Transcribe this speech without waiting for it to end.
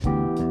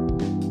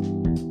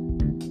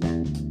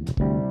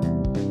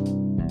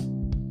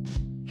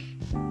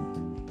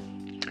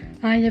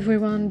Hi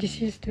everyone, this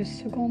is the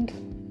second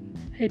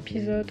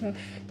episode of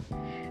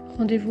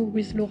Rendezvous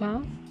with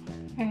Laura.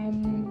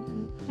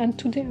 And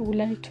today I would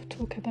like to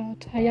talk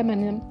about I am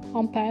an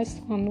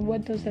empath and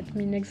what does that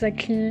mean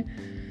exactly,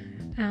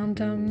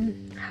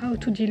 and how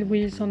to deal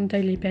with on a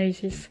daily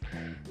basis.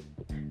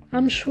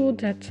 I'm sure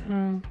that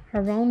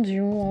around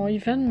you, or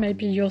even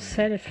maybe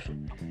yourself,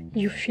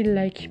 you feel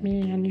like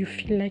me and you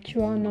feel like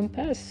you are an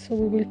empath. So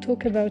we will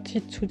talk about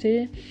it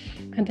today,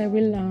 and I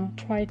will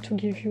try to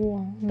give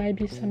you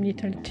maybe some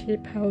little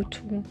tip how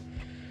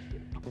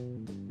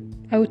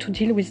to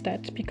deal with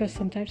that, because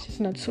sometimes it's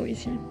not so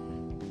easy.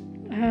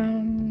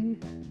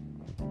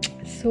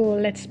 So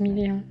let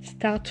me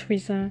start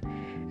with a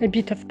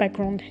bit of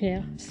background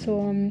here.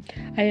 So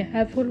I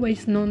have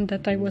always known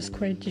that I was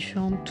quite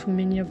different to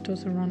many of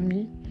those around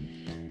me.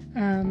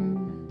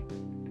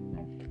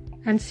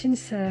 And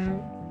since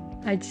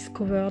I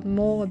discovered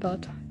more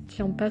about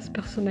the empath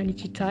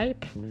personality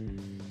type,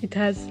 it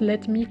has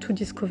led me to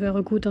discover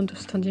a good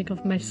understanding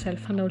of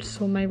myself and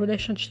also my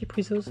relationship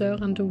with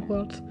others and the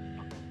world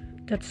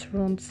that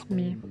surrounds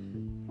me.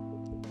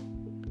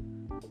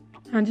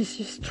 And this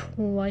is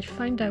true. I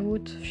found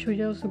out a few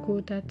years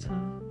ago that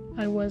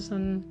I was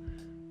an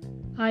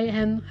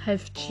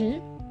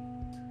INFJ,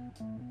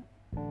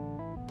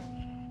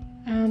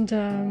 and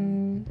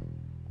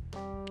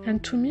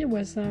to me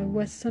was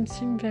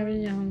something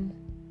very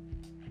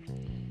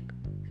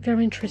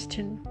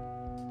interesting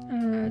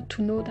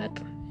to know that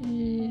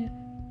he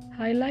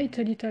highlight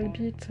a little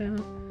bit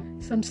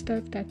some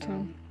stuff that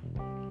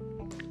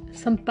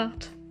some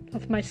part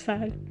of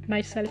myself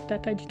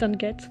that I didn't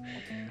get.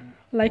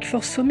 Like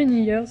for so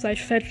many years, I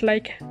felt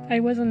like I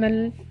was an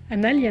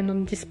alien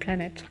on this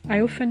planet. I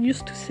often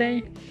used to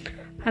say,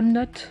 I'm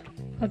not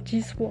of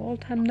this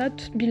world, I'm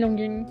not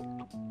belonging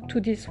to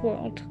this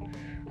world.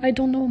 I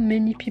don't know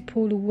many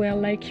people who were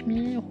like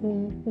me,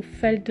 who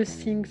felt the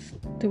things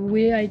the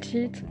way I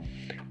did,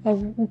 or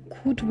who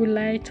could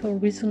relate or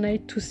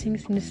resonate to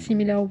things in a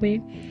similar way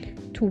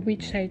to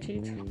which I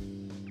did.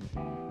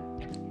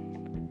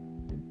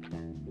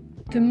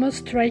 The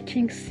most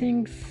striking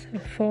things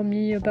for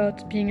me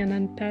about being an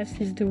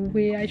empath is the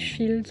way I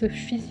feel the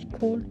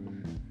physical,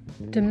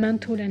 the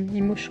mental and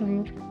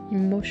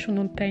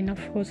emotional pain of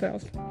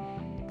others.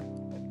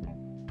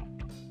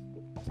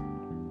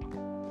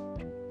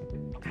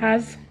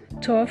 As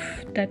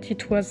tough that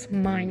it was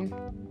mine.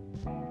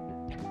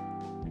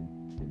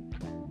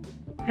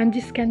 And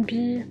this can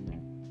be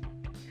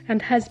and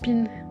has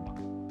been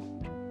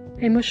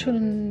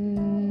emotionally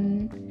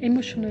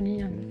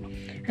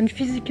and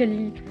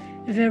physically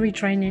very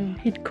draining.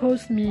 It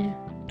caused me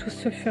to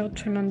suffer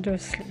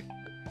tremendously.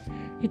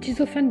 It is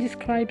often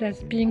described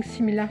as being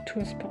similar to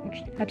a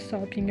sponge,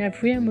 absorbing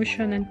every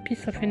emotion and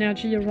piece of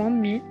energy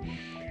around me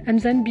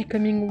and then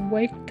becoming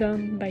weighed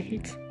down by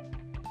it.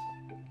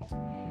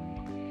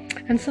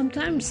 And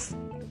sometimes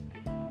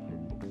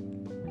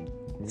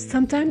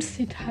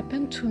it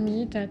happened to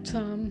me that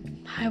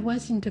I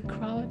was in the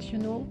crowd,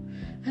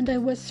 and I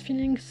was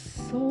feeling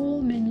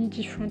so many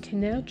different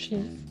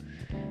energies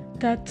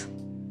that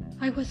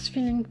I was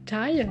feeling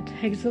tired,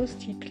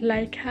 exhausted,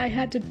 like I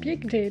had a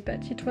big day,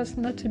 but it was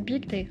not a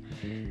big day.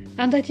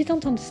 And I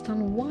didn't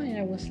understand why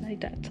I was like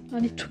that.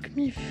 And it took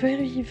me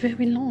very,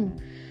 very long.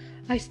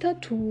 I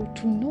started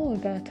to know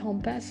about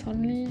empath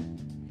only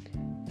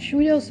a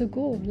few years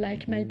ago,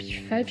 like maybe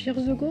 5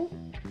 years ago.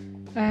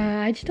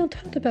 I didn't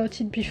heard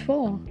about it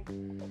before.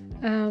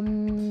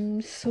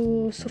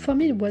 So for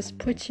me it was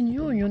pretty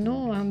new,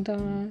 and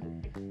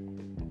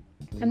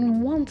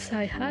once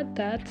I had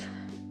that,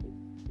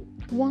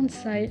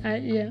 once I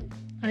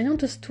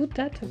understood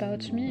that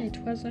about me, it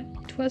was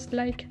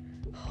like,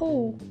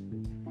 oh,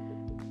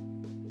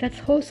 that's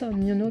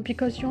awesome,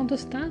 because you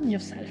understand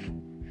yourself,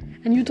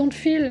 and you don't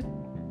feel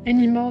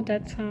anymore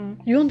that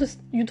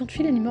you don't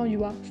feel anymore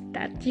you are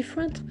that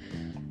different,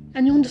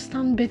 and you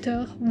understand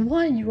better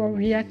why you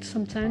react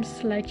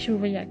sometimes like you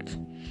react.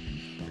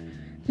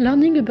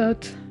 Learning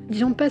about the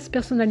empath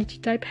personality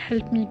type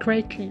helped me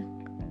greatly,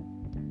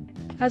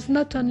 as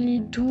not only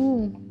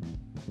do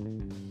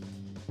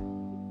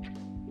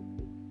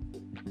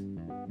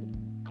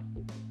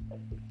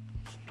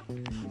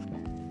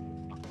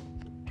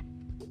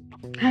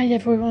Hi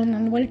everyone,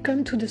 and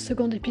welcome to the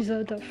second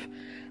episode of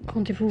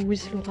Rendezvous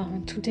with Laura.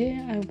 And today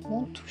I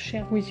want to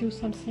share with you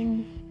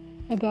something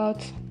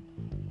about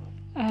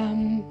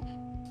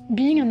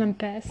being an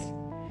empath.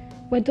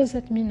 What does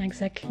that mean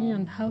exactly,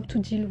 and how to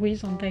deal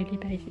with on a daily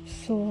basis.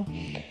 So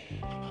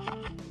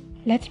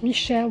let me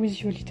share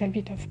with you a little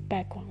bit of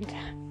background.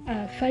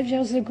 5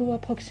 years ago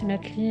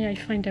approximately, I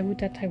found out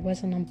that I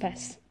was an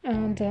empath,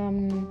 and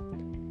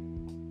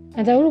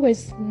I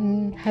always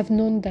have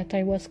known that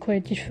I was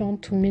quite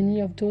different to many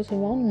of those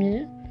around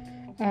me,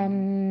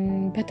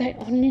 but I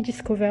only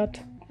discovered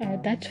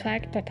that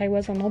fact that I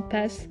was an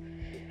empath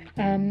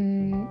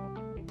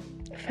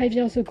 5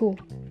 years ago.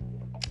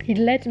 It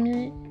led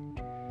me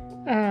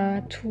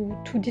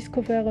to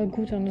discover a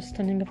good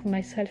understanding of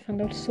myself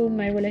and also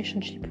my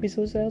relationship with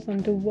others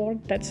and the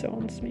world that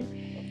surrounds me.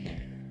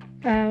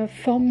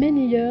 For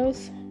many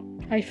years,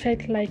 I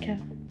felt like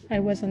I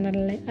was an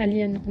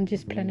alien on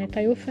this planet.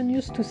 I often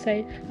used to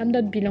say, I'm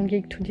not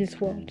belonging to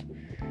this world.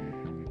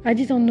 I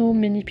didn't know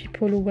many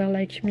people who were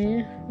like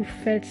me, who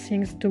felt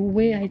things the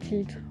way I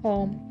did,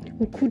 or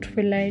who could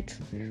relate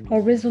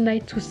or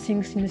resonate to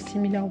things in a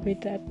similar way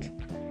that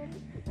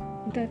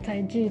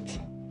I did.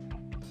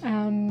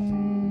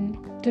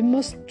 The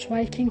most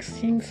striking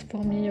things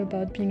for me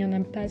about being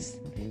an empath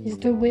is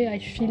the way I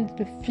feel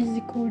the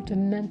physical, the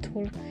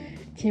mental,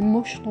 the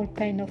emotional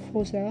pain of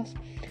others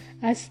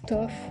as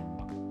tough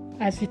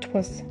as it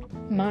was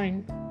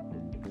mine.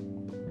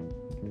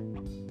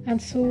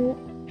 And so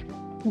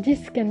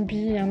this can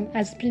be and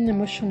has been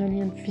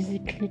emotionally and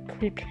physically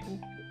crippling.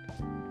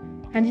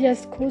 And it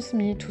has caused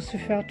me to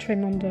suffer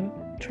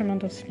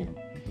tremendously.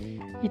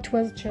 It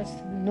was just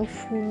an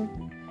awful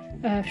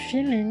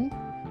feeling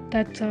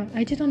that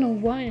I didn't know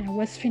why I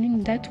was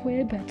feeling that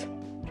way, but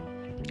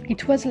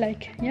it was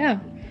like,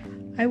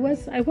 I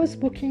was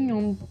walking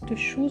on the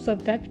shoes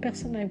of that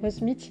person I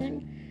was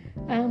meeting,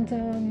 and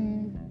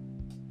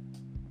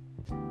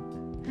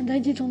I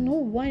didn't know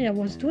why I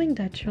was doing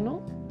that,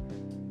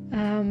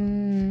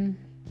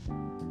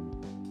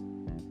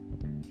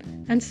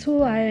 and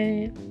so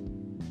I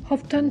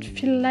often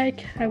feel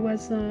like I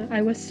was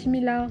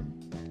similar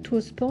to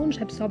a sponge,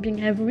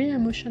 absorbing every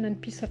emotion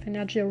and piece of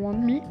energy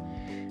around me,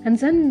 and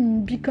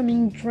then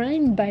becoming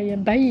drained by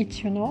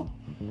it,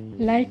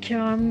 Like,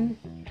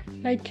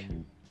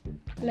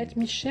 let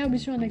me share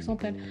with you an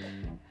example.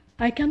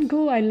 I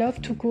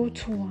love to go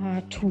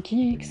to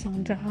gigs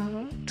and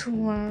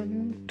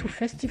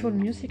to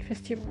music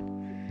festival.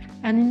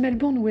 And in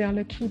Melbourne, we are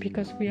lucky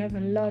because we have a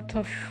lot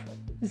of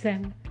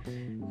them.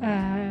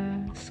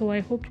 So I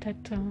hope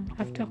that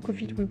after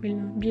COVID, we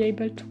will be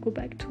able to go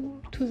back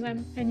to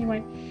them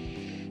anyway.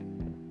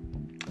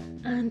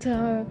 And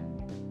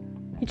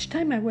each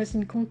time I was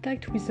in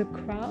contact with the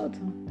crowd,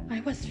 I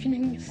was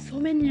feeling so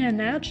many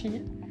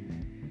energy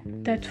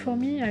that for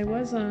me, I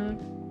was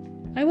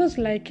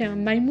like,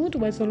 my mood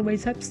was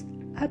always up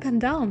and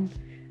down.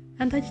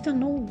 And I didn't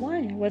know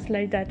why I was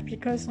like that,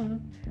 because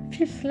it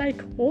feels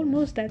like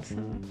almost that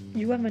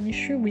you have an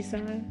issue with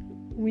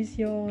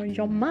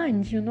your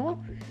mind,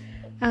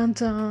 And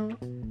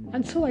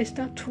so I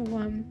start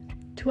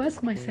to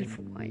ask myself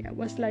why I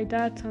was like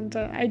that, and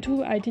I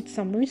did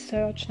some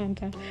research and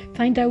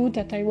find out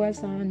that I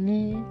was an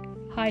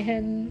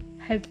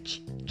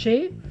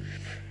ENFJ.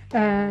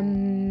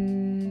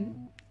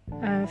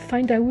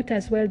 Find out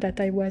as well that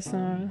I was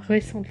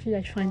recently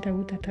I find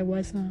out that I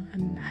was a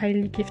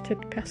highly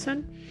gifted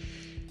person,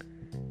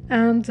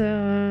 and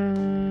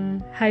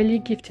highly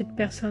gifted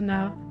person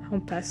are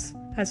empaths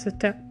as a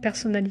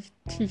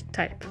personality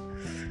type.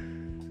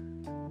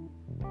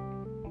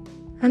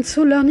 And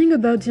so learning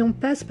about the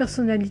empath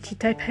personality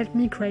type helped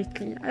me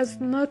greatly, as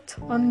not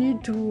only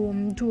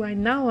do I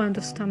now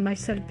understand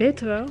myself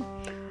better,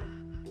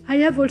 I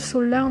have also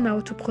learned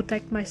how to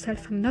protect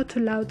myself and not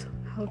allow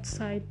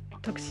outside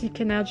toxic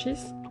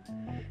energies,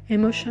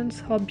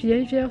 emotions, or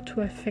behavior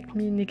to affect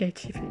me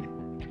negatively.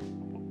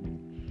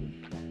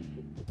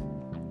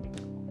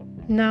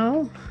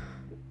 Now,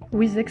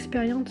 with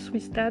experience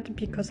with that,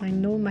 because I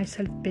know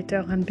myself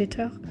better and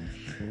better,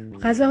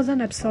 rather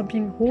than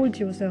absorbing all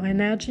the other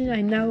energy,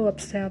 I now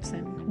observe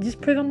them. This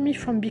prevents me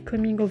from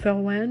becoming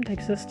overwhelmed,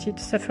 exhausted,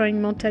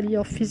 suffering mentally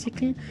or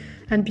physically,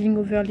 and being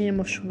overly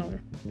emotional.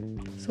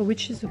 So,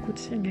 which is a good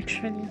thing,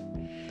 actually.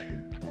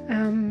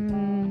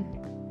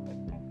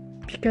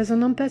 Because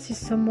an empath is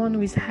someone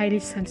who is highly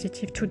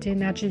sensitive to the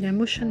energy and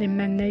emotion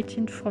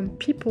emanating from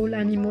people,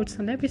 animals,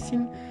 and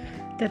everything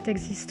that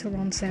exists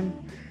around them.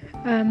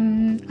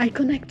 I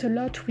connect a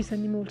lot with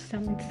animals,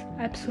 and it's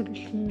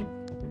absolutely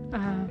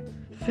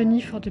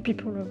funny for the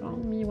people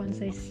around me when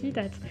they see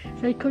that.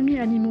 They call me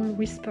animal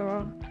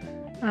whisperer,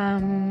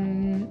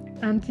 and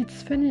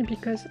it's funny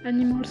because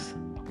animals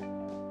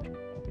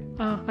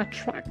are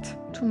attracted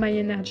to my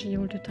energy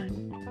all the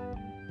time.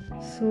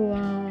 So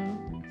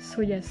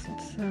yes,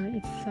 it's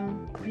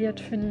quite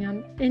funny,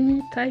 and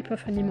any type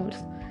of animals.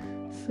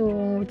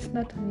 So it's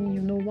not only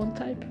one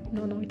type.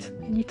 No, it's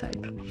any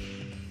type.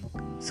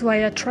 So I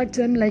attract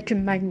them like a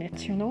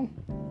magnet,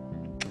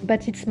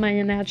 But it's my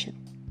energy.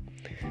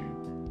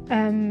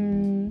 I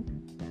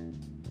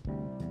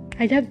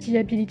have the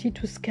ability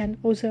to scan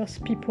others,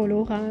 people,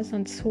 auras,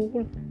 and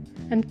soul,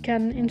 and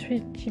can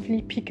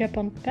intuitively pick up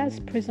on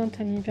past, present,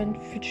 and even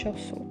future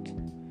thought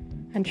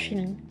and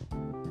feeling.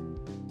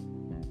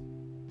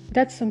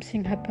 That's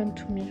something happened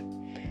to me.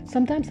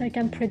 Sometimes I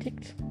can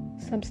predict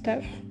some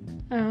stuff,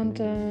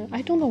 and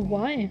I don't know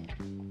why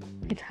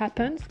it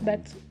happens,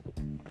 but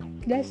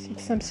yes,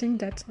 it's something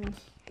that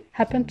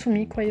happened to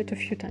me quite a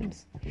few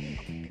times.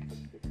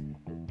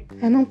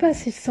 An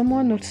empath is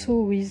someone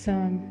also with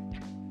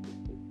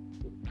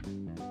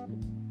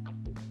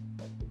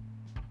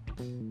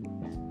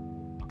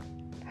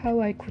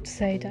how I could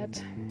say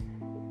that.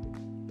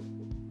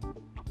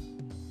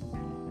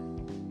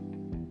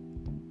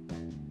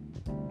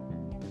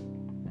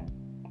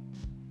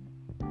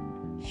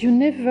 You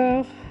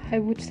never I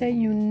would say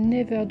you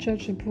never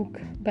judge a book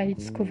by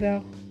its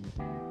cover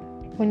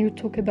when you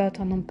talk about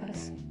an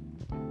empath.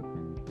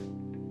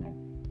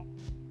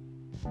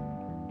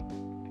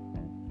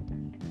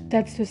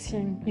 That's the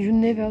thing, you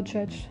never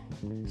judge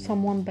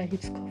someone by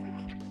its cover.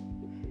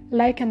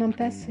 Like an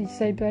empath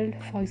is able,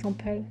 for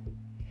example,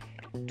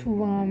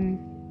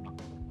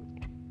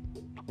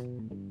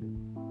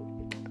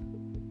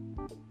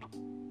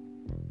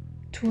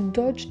 to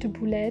dodge the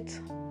bullet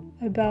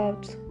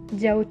about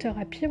the outer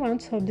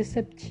appearance or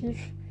deceptive,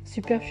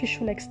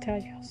 superficial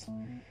exteriors.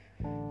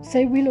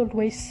 They will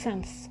always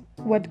sense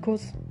what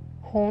goes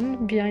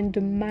on behind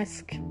the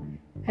mask,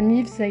 and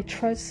if they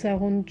trust their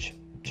own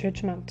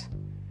judgment.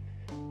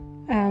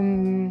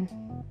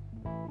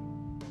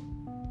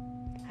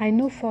 I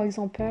know, for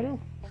example,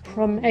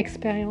 from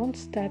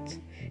experience that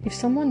if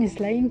someone is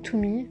lying to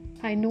me,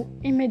 I know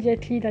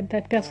immediately that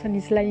that person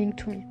is lying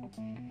to me.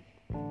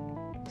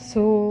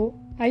 So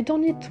I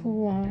don't need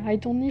to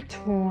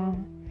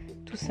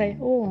say,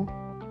 oh,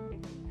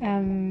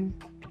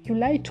 you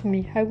lied to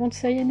me. I won't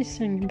say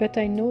anything, but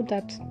I know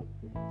that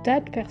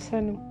that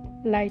person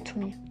lied to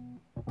me.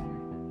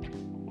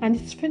 And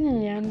it's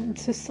funny, and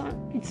it's a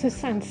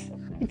sense.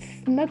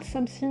 It's not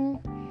something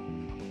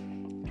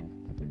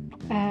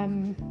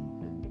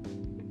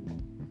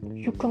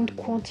you can't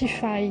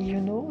quantify,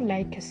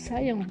 like a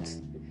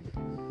science.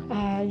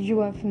 You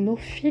have no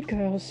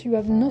figures, you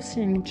have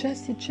nothing,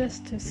 it's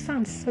just a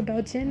sense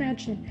about the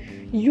energy.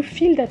 You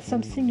feel that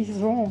something is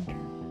wrong,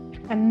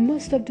 and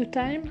most of the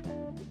time,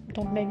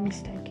 don't make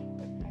mistake.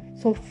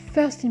 So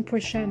first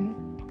impression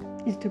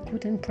is the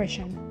good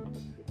impression.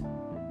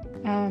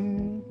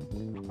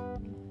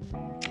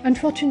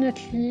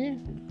 Unfortunately,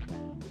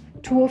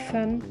 too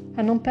often,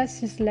 an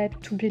empath is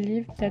led to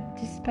believe that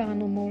these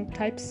paranormal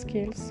type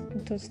skills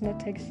does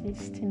not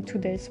exist in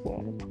today's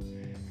world.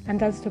 And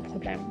that's the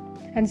problem.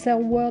 And their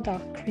words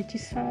are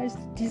criticized,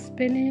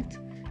 disbelieved,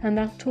 and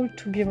are told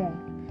to be wrong.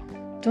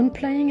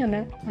 Downplaying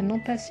an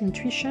empath's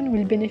intuition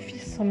will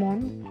benefit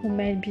someone who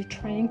may be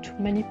trying to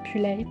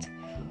manipulate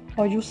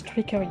or use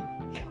trickery,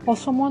 or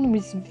someone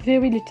with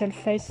very little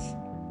faith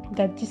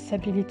that these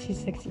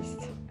abilities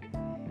exist.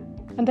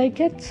 And I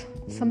get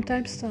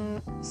sometimes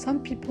some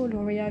people who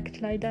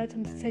react like that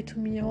and say to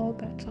me, oh,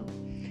 but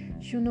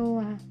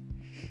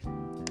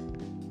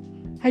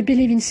I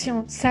believe in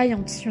science,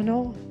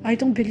 I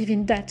don't believe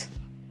in that.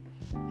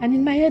 And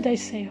in my head I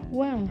say,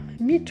 well,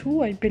 me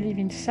too, I believe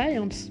in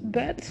science,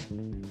 but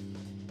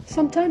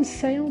sometimes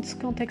science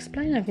can't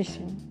explain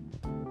everything.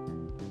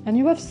 And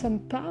you have some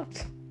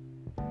part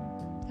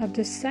of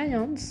the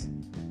science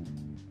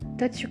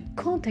that you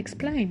can't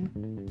explain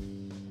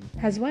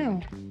as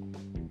well.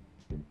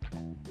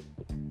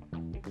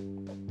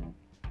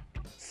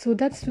 So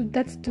that's the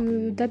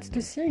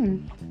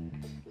thing.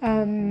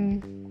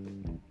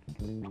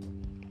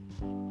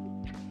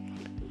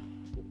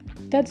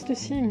 That's the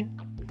thing,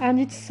 and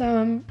it's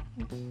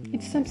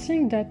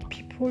something that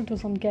people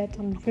doesn't get,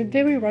 and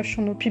very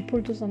rational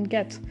people doesn't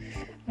get.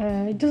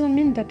 It doesn't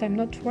mean that I'm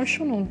not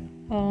rational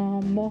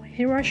or more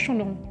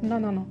irrational.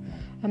 No.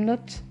 I'm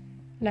not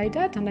like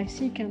that, and I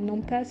think an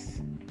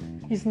empath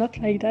is not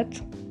like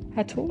that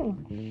at all.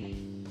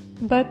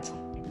 But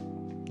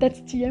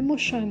that's the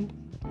emotion,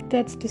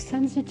 that's the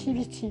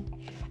sensitivity,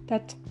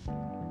 that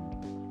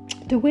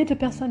the way the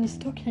person is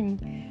talking,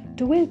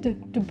 the way the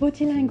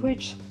body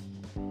language.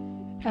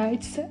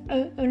 It's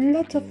a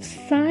lot of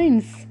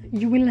signs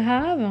you will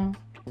have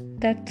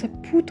that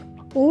put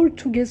all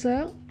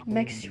together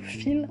makes you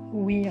feel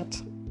weird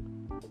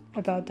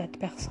about that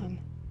person.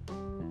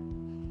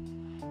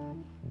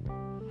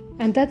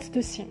 And that's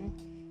the thing.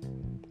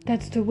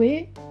 That's the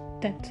way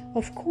that,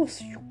 of course,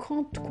 you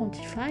can't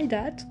quantify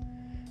that,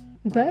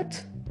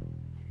 but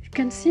you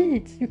can see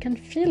it, you can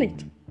feel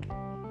it.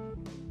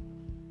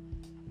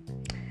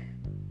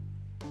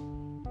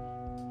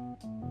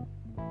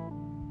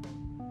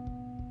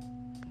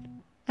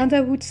 And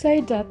I would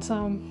say that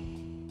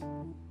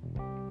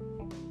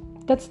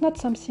that's not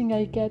something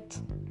I get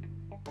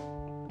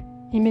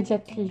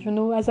immediately.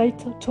 As I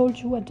told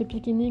you at the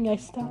beginning, I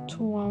start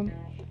to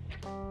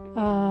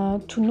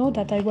know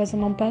that I was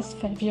an empath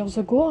 5 years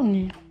ago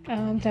only.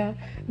 And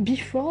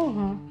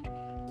before,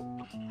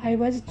 I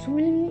was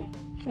doing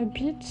a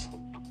bit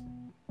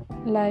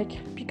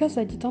because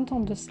I didn't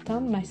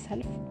understand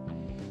myself.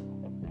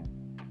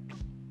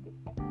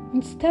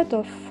 Instead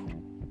of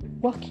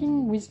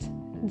working with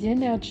the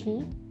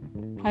energy,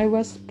 I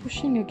was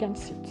pushing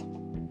against it.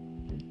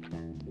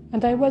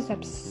 And I was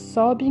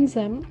absorbing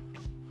them.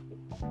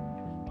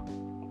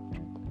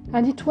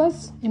 And it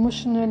was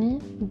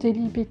emotionally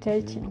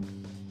debilitating.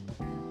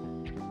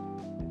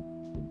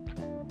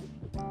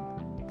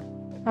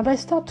 And I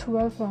start to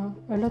have a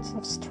lot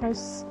of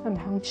stress and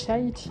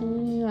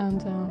anxiety,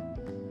 and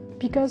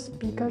because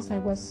I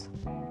was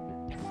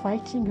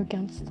fighting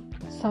against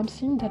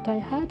something that I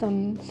had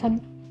and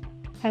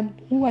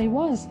who I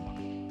was.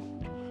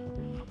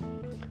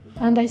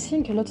 And I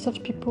think lots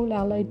of people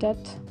are like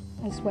that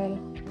as well.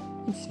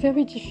 It's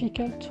very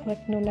difficult to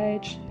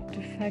acknowledge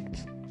the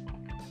fact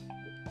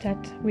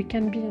that we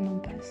can be an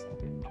empath.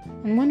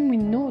 And when we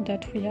know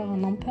that we are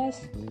an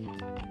empath,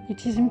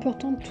 it is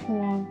important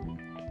to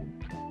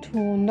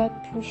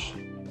not push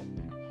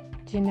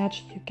the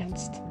energy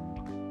against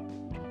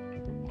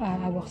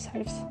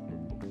ourselves,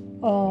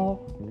 or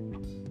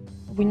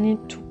we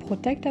need to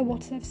protect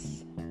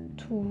ourselves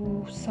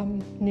to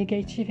some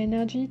negative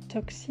energy,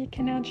 toxic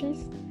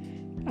energies.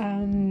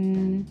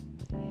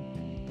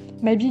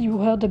 Maybe you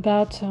heard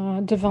about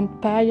the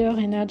vampire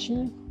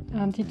energy,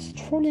 and it's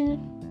truly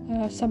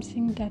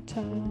something that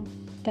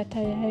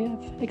I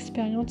have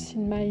experienced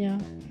in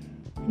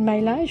my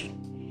life.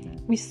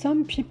 With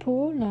some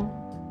people,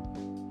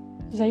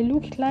 they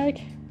look like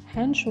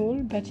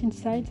angel, but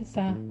inside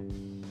their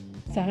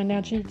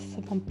energy is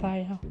a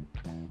vampire.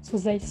 So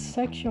they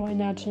suck your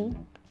energy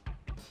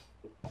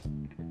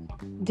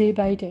day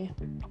by day,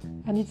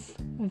 and it's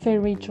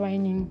very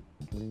draining.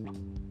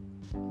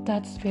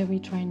 That's very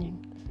draining.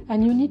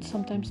 And you need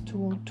sometimes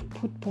to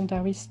put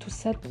boundaries, to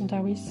set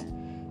boundaries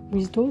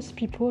with those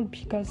people,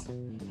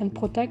 and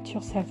protect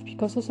yourself,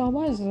 because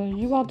otherwise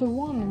you are the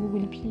one who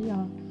will be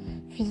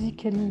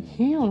physically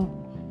ill,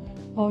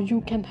 or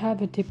you can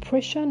have a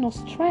depression or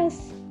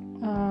stress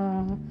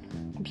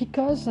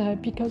because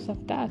of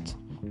that.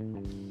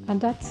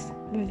 And that's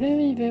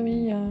very,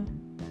 very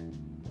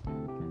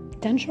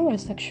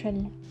dangerous,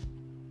 actually.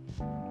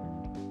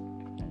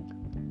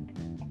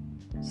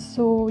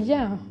 So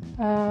yeah,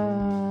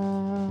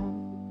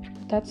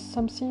 that's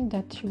something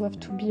that you have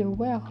to be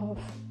aware of.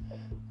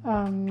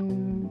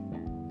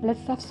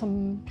 Let's have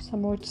some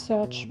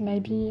research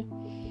maybe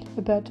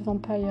about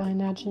vampire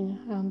energy,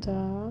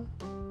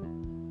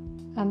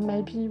 and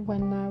maybe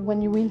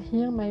when you will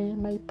hear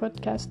my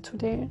podcast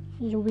today,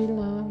 you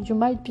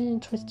might be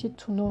interested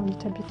to know a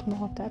little bit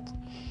more of that.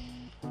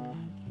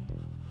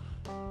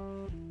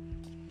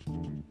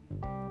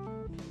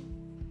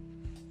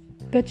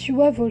 But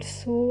you have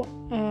also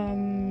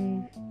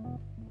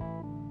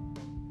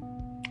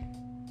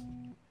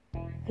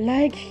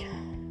like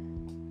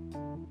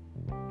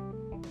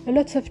a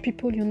lot of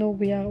people,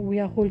 we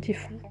are all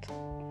different,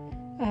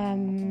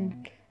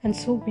 and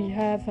so we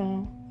have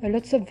a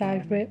lot of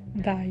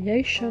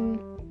variation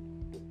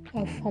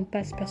of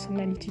empath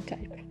personality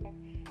type.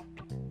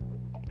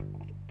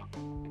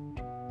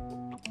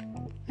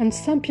 And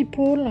some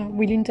people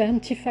will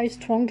identify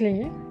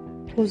strongly,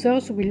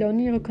 others will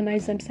only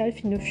recognize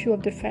themselves in a few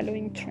of the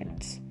following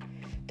traits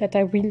that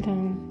I will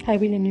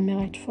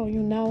enumerate for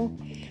you now.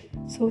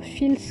 So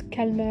feels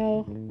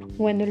calmer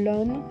when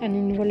alone and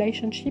in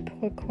relationship,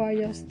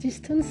 requires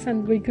distance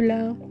and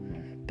regular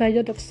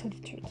period of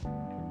solitude.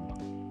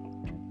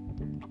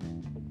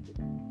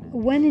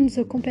 When in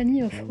the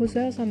company of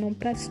others, an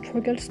empath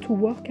struggles to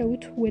work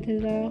out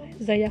whether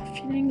they are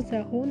feeling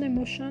their own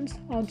emotions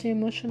or the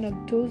emotion of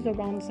those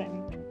around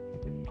them.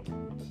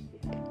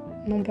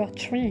 Number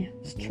 3,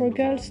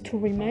 struggles to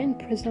remain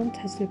present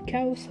as the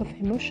chaos of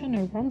emotion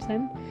around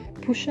them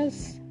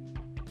pushes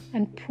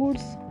and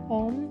pulls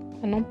on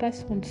an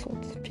empath's own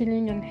thoughts,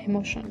 feeling and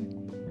emotion.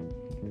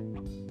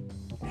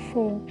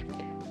 4,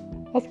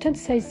 often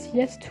says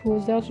yes to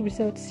others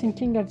without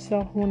thinking of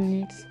their own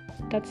needs.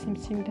 That's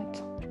something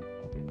that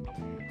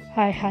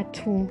I had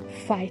to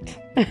fight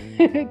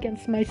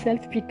against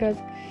myself, because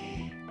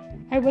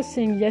I was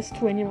saying yes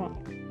to anyone,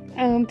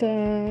 and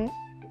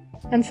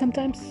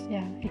sometimes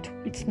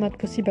it's not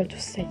possible to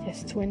say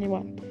yes to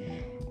anyone.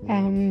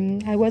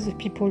 I was a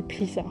people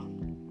pleaser.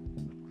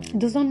 It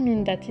doesn't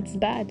mean that it's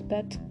bad,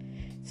 but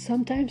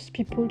sometimes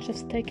people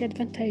just take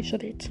advantage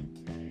of it,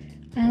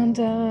 and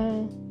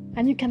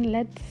you can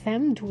let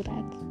them do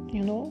that,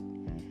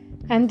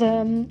 And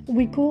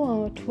we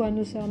go to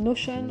another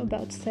notion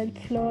about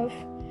self-love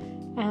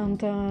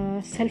and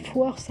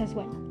self-worth as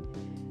well.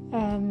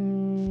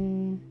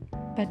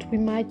 But we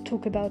might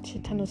talk about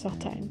it another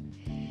time.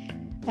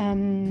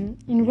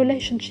 In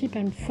relationship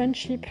and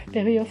friendship,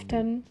 very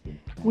often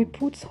we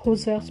put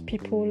others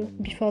people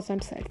before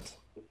themselves.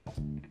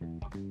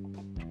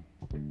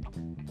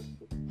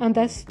 And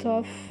as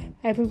stuff,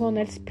 everyone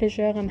else's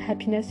pleasure and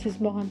happiness is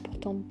more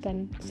important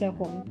than their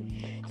own.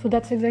 So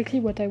that's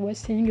exactly what I was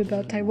saying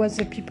about I was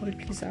a people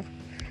pleaser.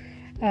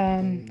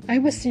 I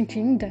was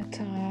thinking that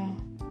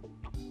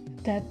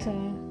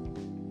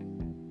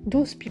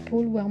those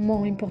people were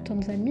more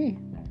important than me,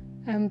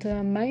 and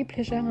my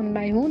pleasure and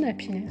my own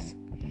happiness.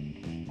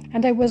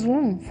 And I was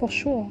wrong, for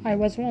sure. I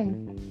was wrong,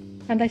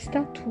 and I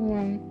start to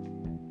learn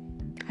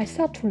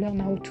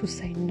how to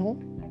say no.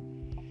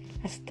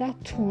 I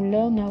start to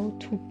learn how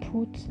to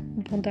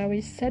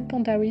set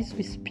boundaries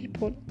with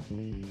people,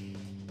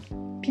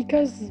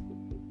 because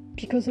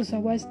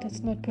otherwise that's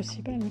not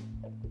possible.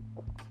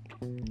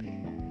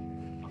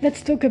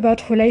 Let's talk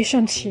about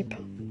relationship.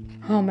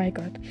 Oh my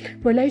God,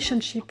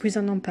 relationship with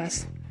an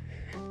empath.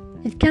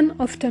 It can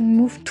often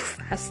move too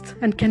fast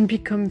and can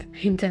become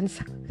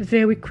intense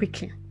very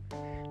quickly.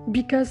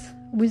 Because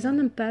with an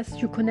empath,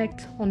 you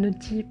connect on a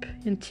deep,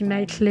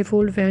 intimate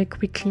level very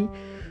quickly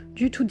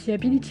due to the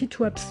ability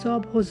to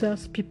absorb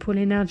others' people's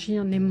energy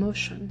and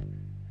emotion.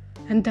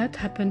 And that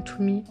happened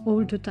to me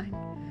all the time.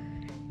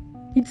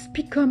 it's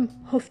become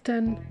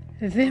often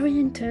very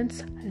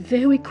intense,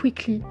 very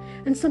quickly,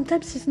 and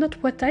sometimes it's not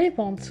what I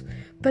want,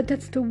 but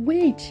that's the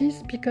way it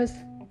is because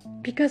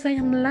I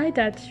am like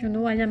that, you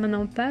know. I am an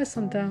empath,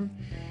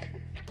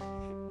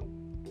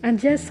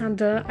 and yes,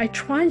 and I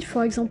try,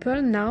 for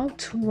example, now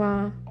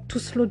to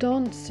slow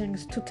down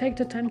things, to take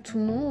the time to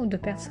know the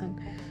person,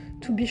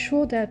 to be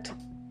sure that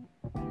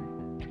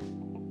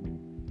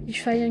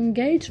if I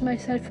engage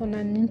myself on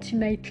an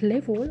intimate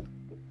level,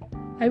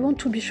 I want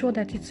to be sure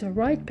that it's the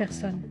right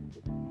person.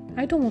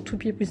 I don't want to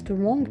be with the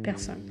wrong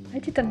person. I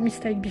did a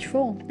mistake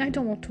before. I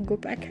don't want to go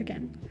back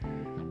again.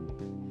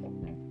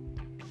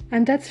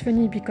 And that's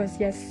funny because,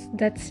 yes,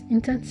 that's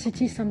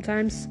intensity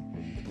sometimes.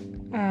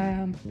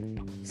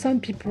 Some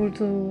people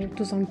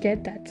don't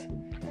get that.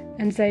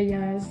 And they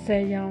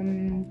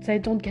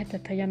don't get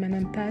that I am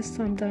an empath.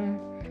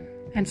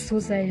 And so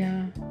they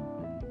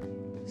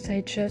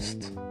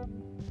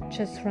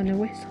just run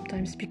away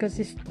sometimes because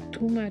it's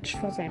too much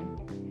for them.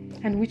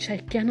 And which I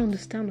can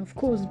understand, of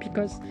course,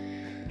 because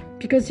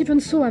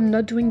even so, I'm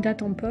not doing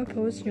that on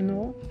purpose, you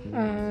know.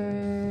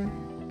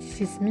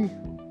 This is me.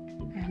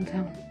 And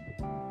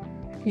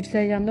if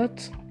they are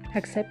not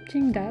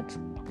accepting that,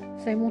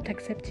 they won't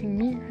accepting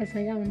me as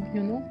I am,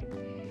 you know.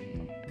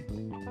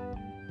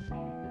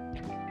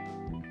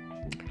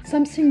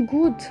 Something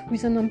good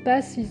with an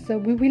empath is that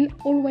we will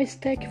always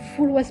take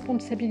full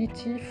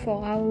responsibility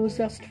for how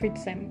others treat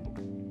them.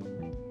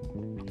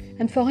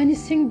 And for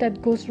anything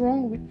that goes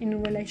wrong in a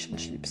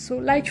relationship. So,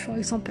 like, for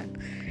example,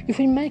 if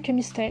we make a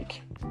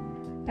mistake,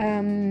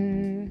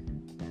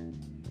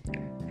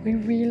 we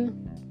will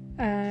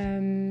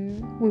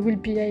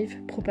behave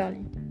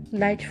properly.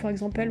 Like, for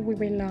example, we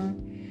will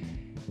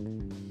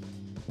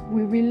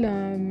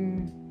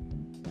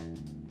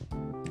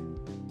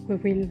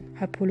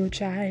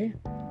apologize.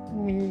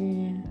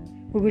 We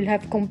will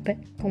have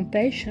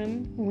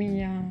compassion.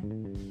 We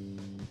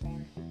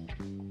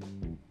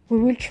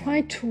will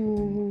try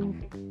to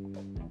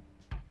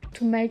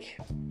make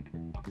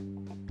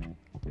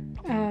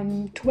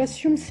to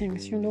assume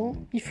things, you know.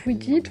 If we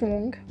did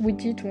wrong, we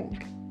did wrong,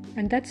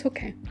 and that's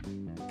okay.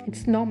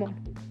 It's normal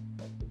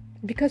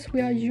because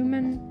we are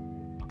human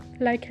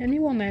like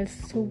anyone else,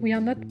 so we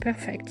are not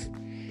perfect.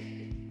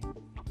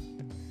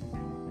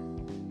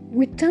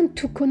 We tend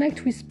to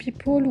connect with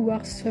people who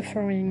are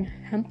suffering,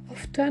 and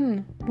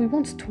often we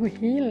want to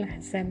heal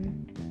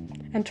them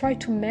and try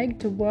to make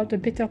the world a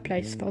better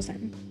place for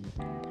them.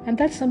 And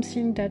that's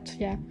something that,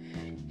 yeah,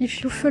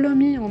 if you follow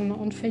me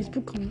on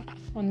Facebook,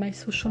 on my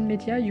social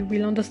media, you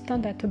will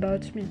understand that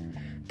about me,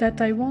 that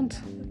I want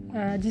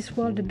this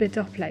world a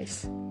better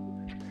place.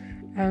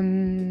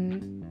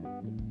 I'm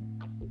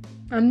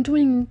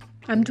doing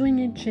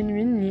it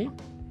genuinely.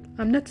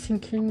 I'm not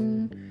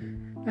thinking,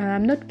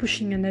 I'm not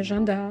pushing an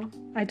agenda.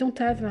 I don't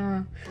have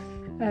a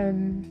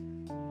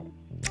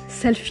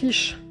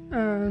selfish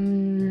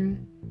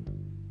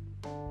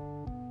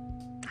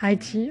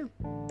idea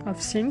of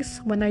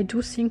things. When I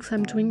do things,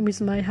 I'm doing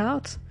with my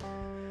heart.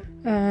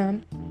 I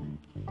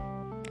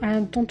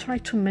don't try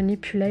to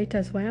manipulate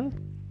as well.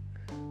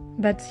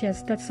 But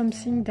yes, that's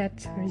something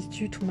that is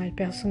due to my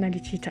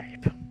personality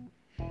type.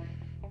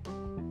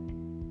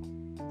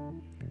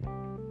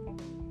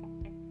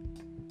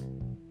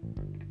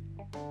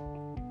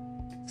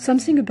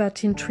 Something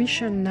about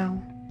intuition now.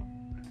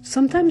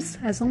 Sometimes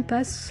as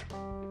empaths,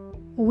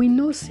 we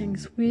know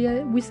things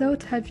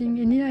without having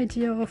any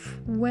idea of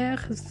where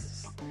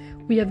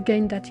we have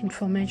gained that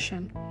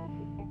information.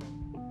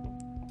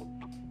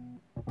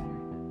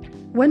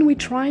 When we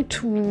try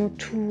to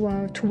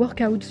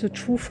work out the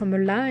truth from a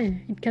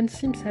lie, it can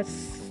seem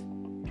as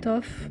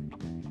tough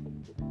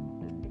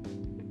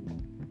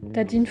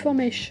that the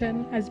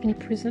information has been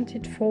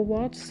presented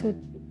forward so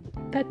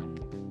that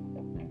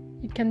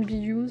it can be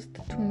used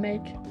to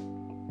make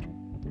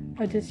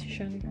a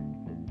decision.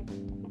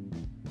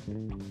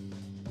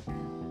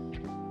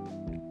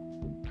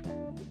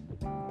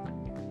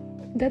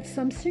 That's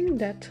something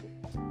that,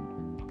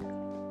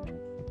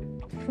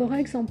 for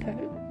example,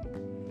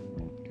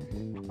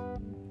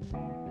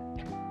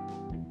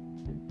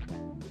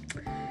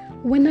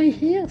 when I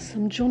hear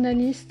some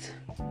journalists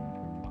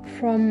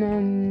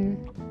from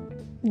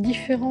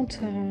different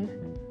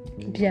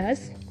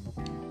bias,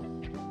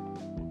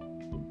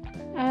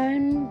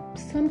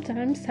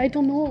 I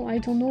don't know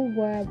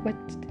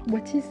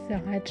what is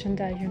their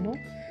agenda, you know,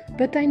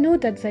 but I know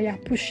that they are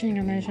pushing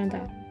an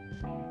agenda.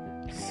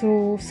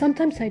 So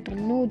sometimes I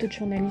don't know the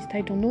journalist,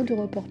 I don't know the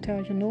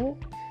reporter, you know,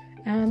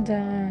 and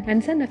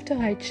then after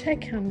I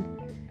check, and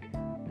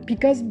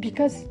because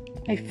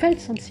I felt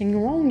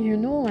something wrong, you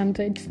know, and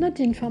it's not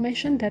the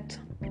information that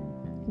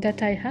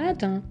I had,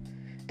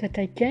 that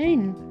I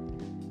gained.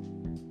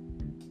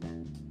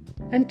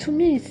 And to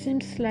me it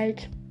seems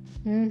like,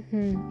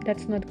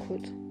 that's not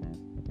good.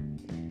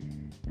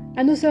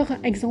 Another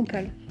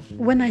example,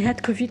 when I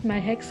had COVID, my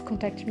ex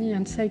contacted me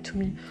and said to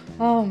me,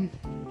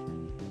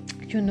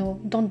 you know,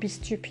 don't be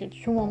stupid,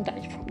 you won't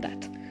die from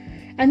that.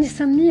 And he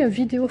sent me a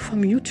video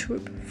from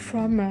YouTube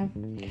from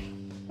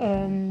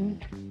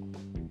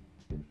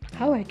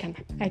how I can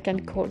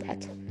call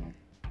that,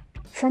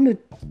 from a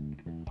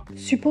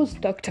supposed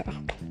doctor.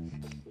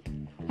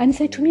 And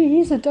say to me,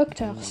 he's a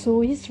doctor,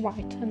 so he's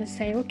right. And I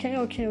say,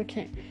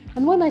 okay.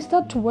 And when I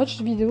start to watch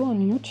the video on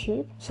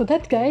YouTube, so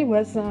that guy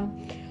was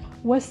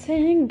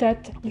saying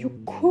that you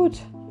could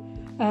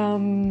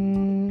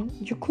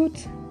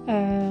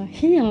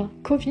heal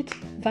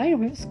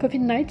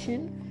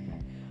COVID-19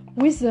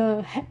 with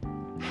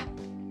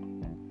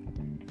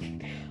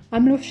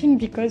I'm laughing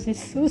because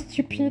it's so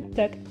stupid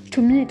that, to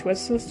me it was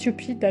so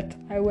stupid that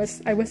I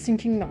was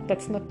thinking, no,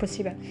 that's not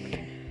possible.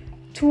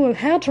 To a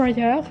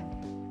hairdryer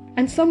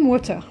and some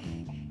water.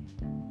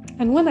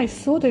 And when I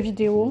saw the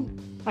video,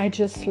 I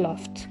just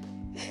laughed.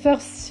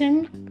 First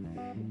thing,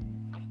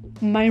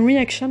 my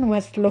reaction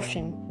was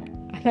laughing.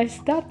 And I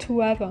start to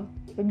have a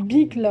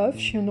big laugh,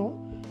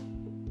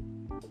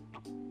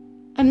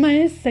 And my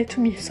ex said to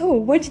me, so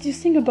what did you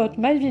think about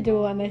my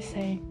video? And I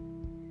say,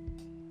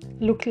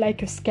 look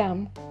like a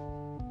scam.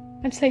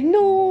 I'm saying,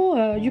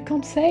 no, you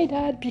can't say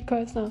that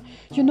because,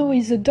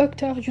 he's a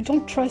doctor, you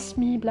don't trust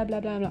me, blah,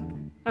 blah, blah, blah.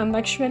 And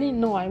actually,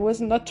 no, I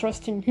was not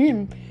trusting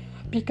him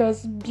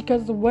because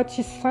what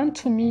he sent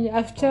to me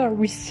after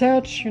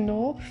research,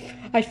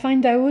 I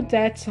find out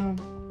that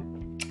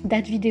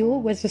that video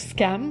was a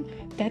scam,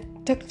 that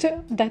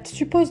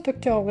supposed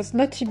doctor was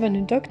not even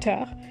a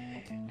doctor,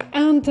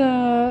 and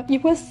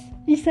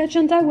his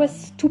agenda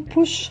was to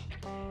push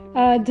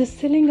the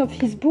selling of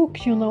his book,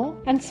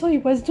 and so he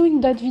was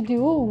doing that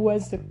video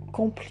was a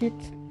complete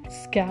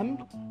scam.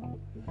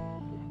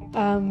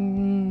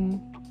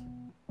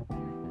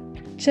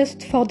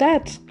 Just for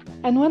that.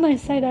 And when I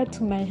say that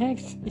to my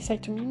ex, he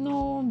said to me,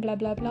 no, blah,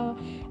 blah, blah.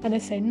 And I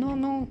say,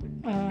 no,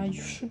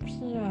 you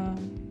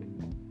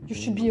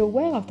should be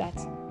aware of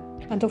that.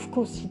 And of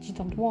course he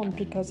didn't want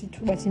because it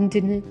was in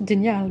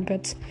denial,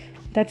 but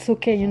that's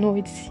okay,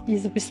 it's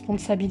his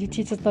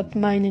responsibility, it's not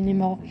mine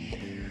anymore.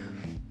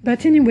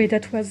 But anyway,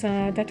 that was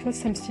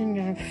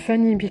something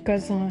funny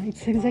because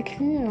it's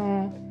exactly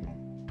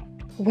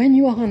when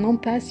you are an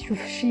empath, you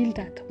feel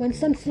that. When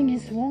something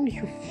is wrong,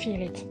 you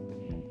feel it.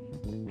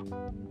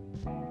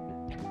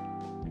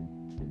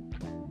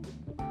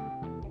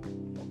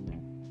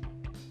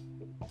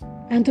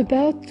 And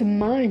about the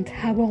mind,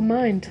 our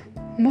mind,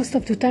 most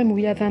of the time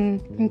we have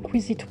an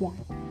inquisitive one.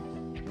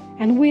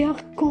 And we are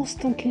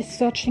constantly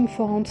searching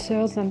for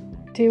answers and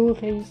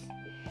theories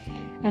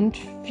and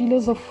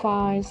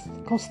philosophize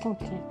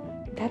constantly.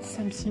 That's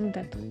something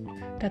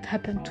that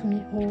happened to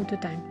me all the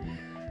time.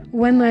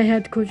 When I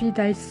had COVID,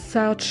 I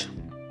searched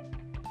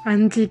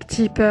and dig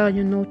deeper,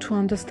 to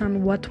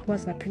understand what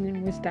was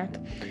happening with that.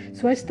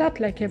 So I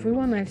start like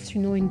everyone else,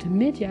 in the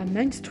media,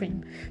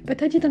 mainstream.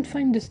 But I didn't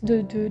find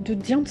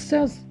the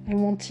answers I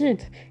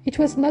wanted. It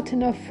was not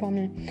enough for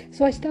me.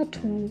 So I start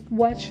to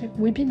watch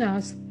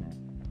webinars.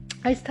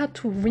 I start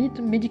to read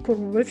medical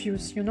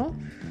reviews,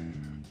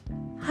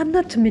 I'm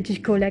not a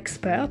medical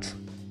expert.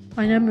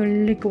 I am a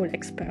legal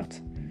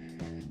expert.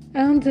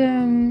 And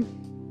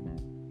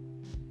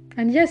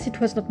yes, it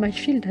was not my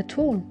field at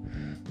all.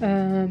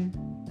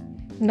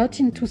 Not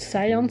into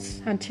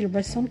science until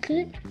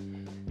recently.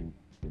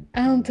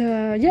 And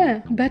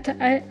but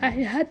I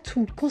had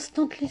to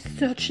constantly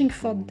searching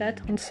for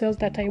that answers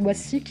that I was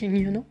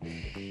seeking,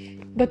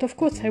 But of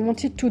course, I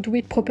wanted to do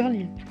it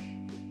properly.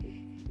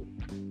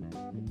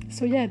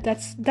 So yeah,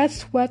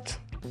 that's what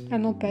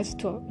an empath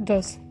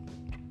does.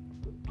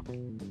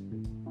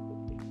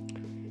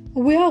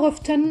 We are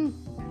often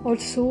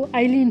also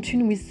highly in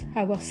tune with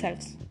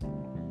ourselves.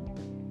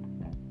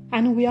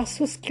 And we are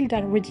so skilled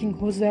at reading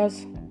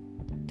others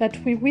that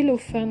we will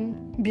often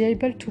be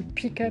able to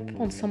pick up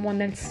on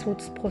someone else's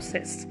thought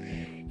process,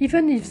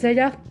 even if they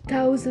are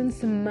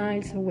thousands of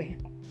miles away.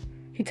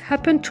 It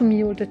happened to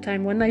me all the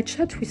time. When I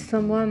chat with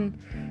someone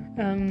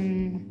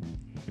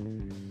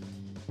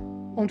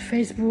on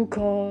Facebook,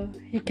 or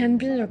it can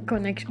be a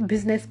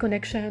business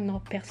connection or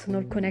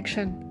personal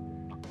connection,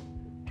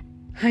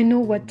 I know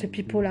what the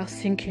people are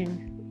thinking.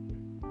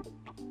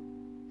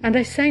 And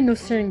I say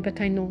nothing,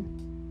 but I know.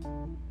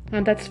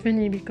 And that's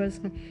funny because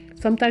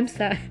sometimes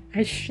I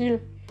feel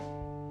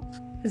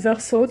their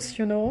thoughts,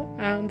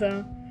 and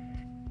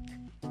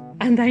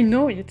I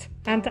know it.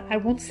 And I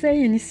won't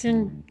say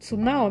anything. So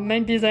now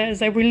maybe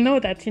they will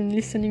know that in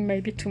listening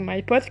maybe to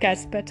my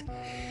podcast, but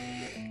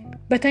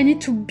I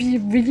need to be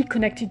really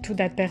connected to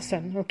that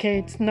person, okay?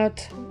 It's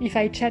not, if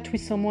I chat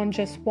with someone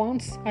just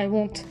once,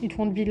 it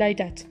won't be like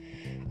that.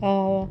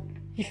 Or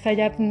if I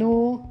have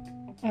no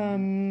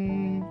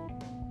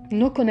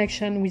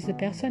connection with the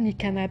person, it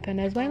can happen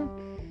as well.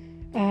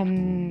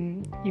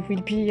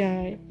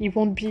 It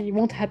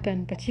won't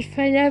happen. But if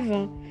I have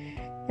a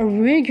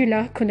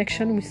regular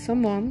connection with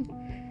someone,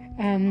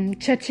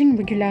 chatting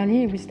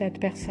regularly with that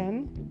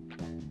person,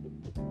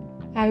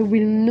 I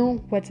will know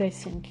what they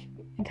think.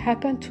 It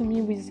happened to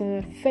me with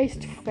a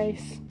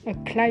face-to-face a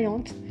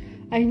client.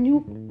 I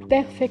knew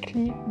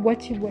perfectly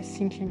what he was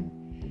thinking.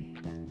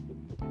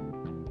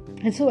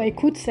 And so I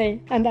could say,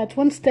 and at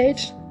one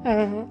stage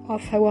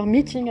of our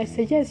meeting, I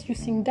say, yes, you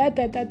think that.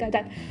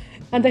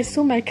 And I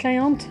saw my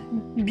client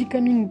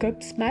becoming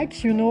gobsmacked,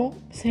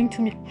 saying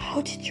to me,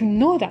 how did you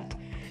know that?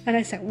 And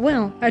I said,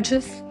 well, I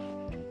just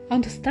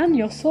understand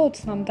your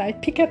thoughts and I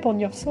pick up on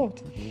your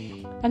thoughts.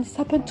 And it's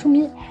happened to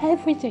me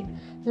everything,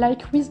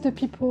 like with the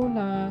people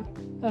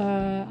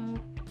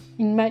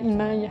in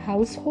my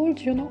household,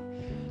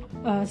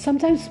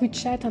 Sometimes we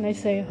chat and I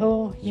say,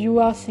 oh, you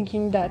are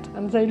thinking that.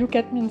 And they look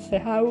at me and say,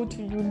 how do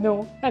you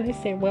know? And I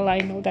say, well, I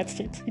know, that's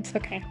it. It's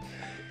okay.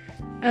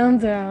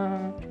 And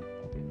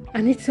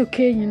it's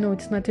okay,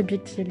 it's not a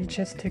big deal. It's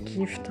just a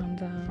gift.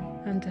 And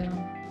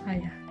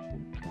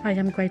I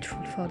am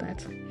grateful for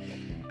that.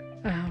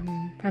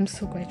 I'm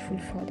so grateful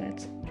for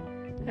that.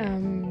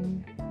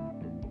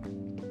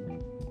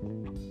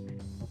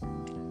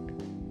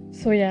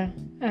 So yeah.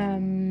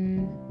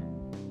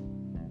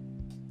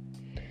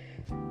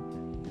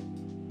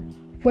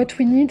 What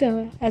we need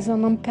as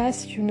an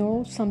empath,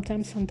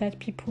 sometimes and that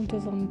people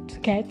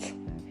doesn't get,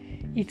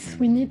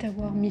 we need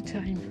our me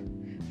time.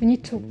 We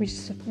need to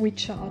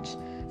recharge.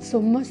 So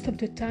most of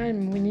the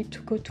time we need to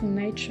go to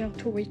nature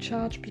to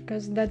recharge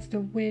because that's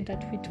the way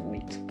that we do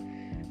it.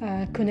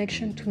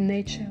 Connection to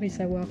nature is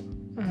our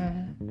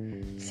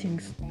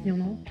things,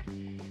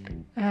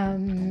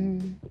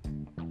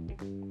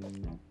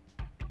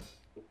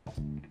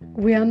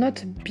 We are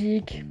not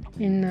big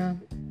in a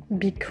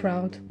big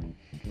crowd.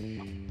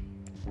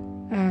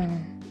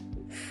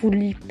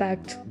 Fully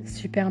packed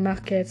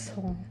supermarkets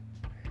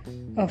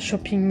or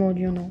shopping mall,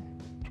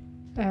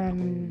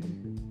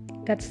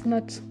 That's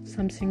not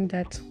something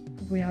that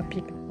we are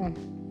big on.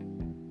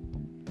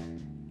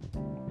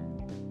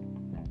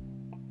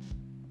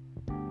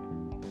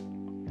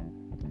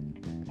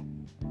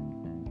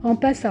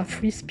 Empaths are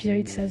free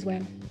spirits as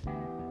well.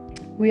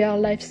 We are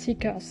life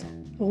seekers,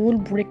 rule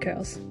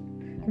breakers.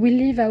 We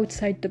live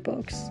outside the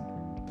box.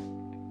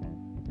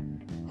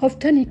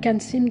 Often it can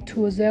seem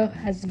to others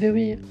as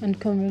very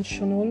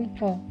unconventional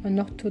or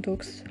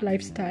unorthodox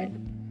lifestyle.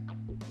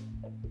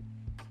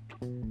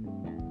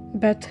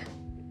 But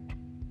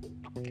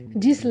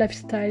these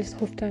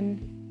lifestyles often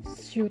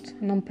suit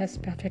an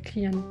empath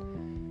perfectly, and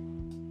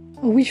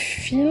we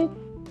feel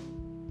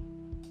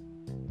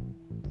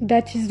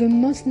that is the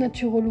most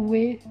natural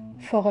way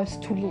for us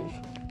to live.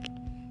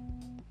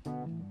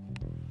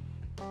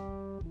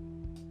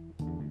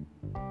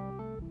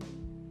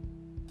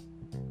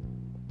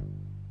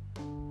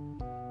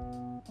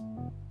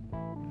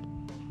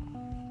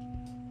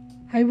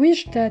 I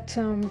wish that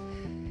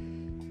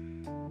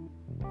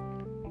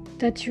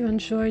you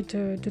enjoyed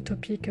the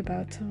topic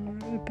about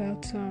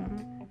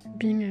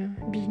being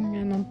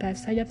an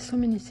empath. I have so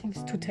many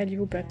things to tell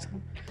you, but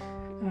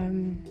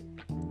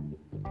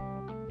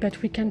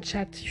we can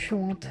chat if you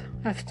want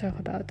after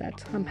about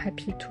that. I'm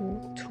happy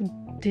to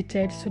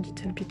detail a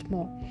little bit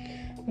more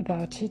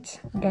about it.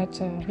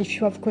 But if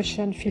you have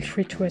questions, feel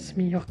free to ask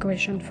me your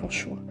question for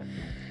sure.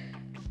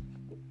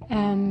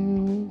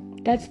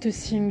 That's the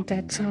thing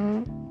that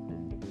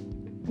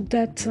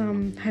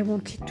I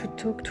wanted to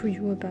talk to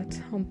you about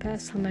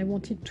empath, and I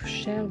wanted to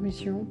share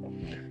with you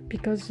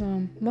because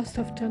most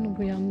often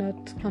we are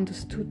not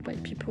understood by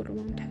people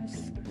around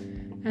us,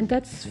 and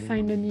that's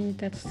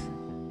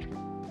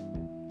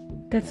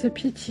a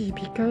pity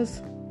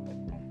because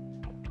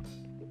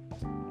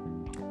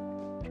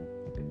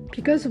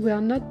we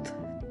are not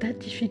that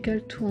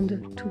difficult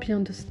to be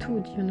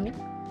understood,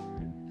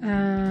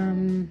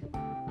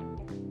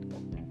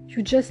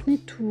 You just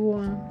need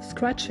to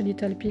scratch a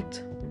little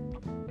bit,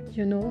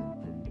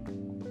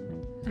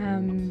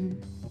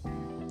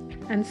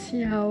 and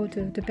see how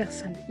the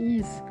person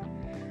is.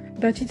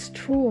 But it's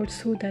true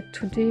also that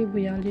today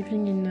we are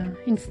living in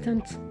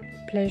instant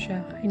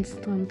pleasure,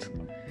 instant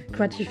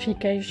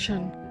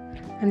gratification,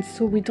 and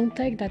so we don't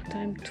take that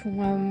time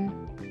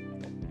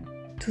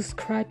to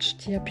scratch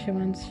the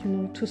appearance,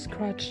 to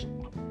scratch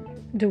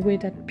the way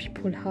that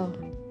people are.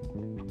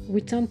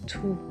 We tend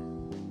to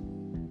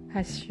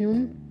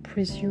assume,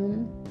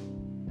 presume,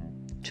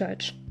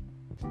 judge.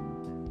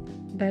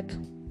 But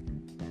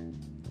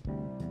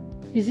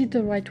is it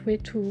the right way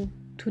to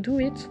do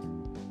it?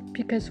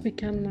 Because we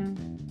can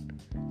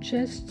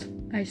just,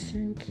 I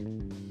think,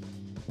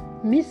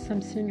 miss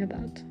something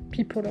about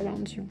people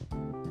around you.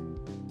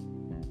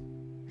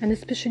 And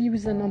especially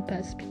with an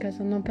empath, because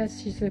an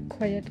empath is a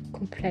quiet,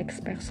 complex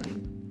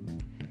person.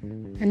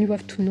 And you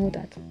have to know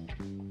that.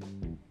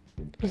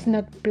 It's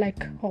not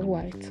black or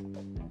white.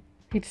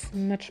 It's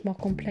much more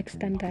complex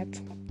than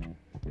that.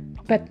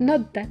 But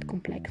not that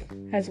complex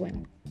as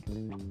well.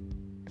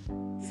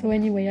 So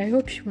anyway, I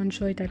hope you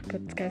enjoyed that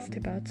podcast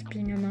about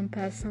being an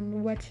empath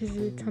and what is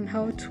it and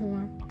how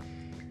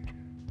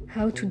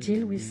to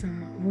deal with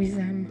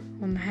them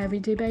on a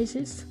everyday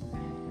basis.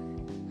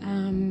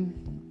 I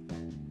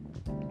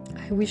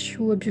wish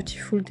you a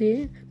beautiful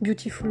day,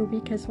 beautiful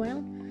week as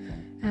well,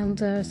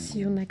 and see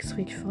you next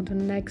week for the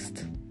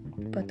next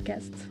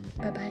podcast.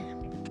 Bye bye.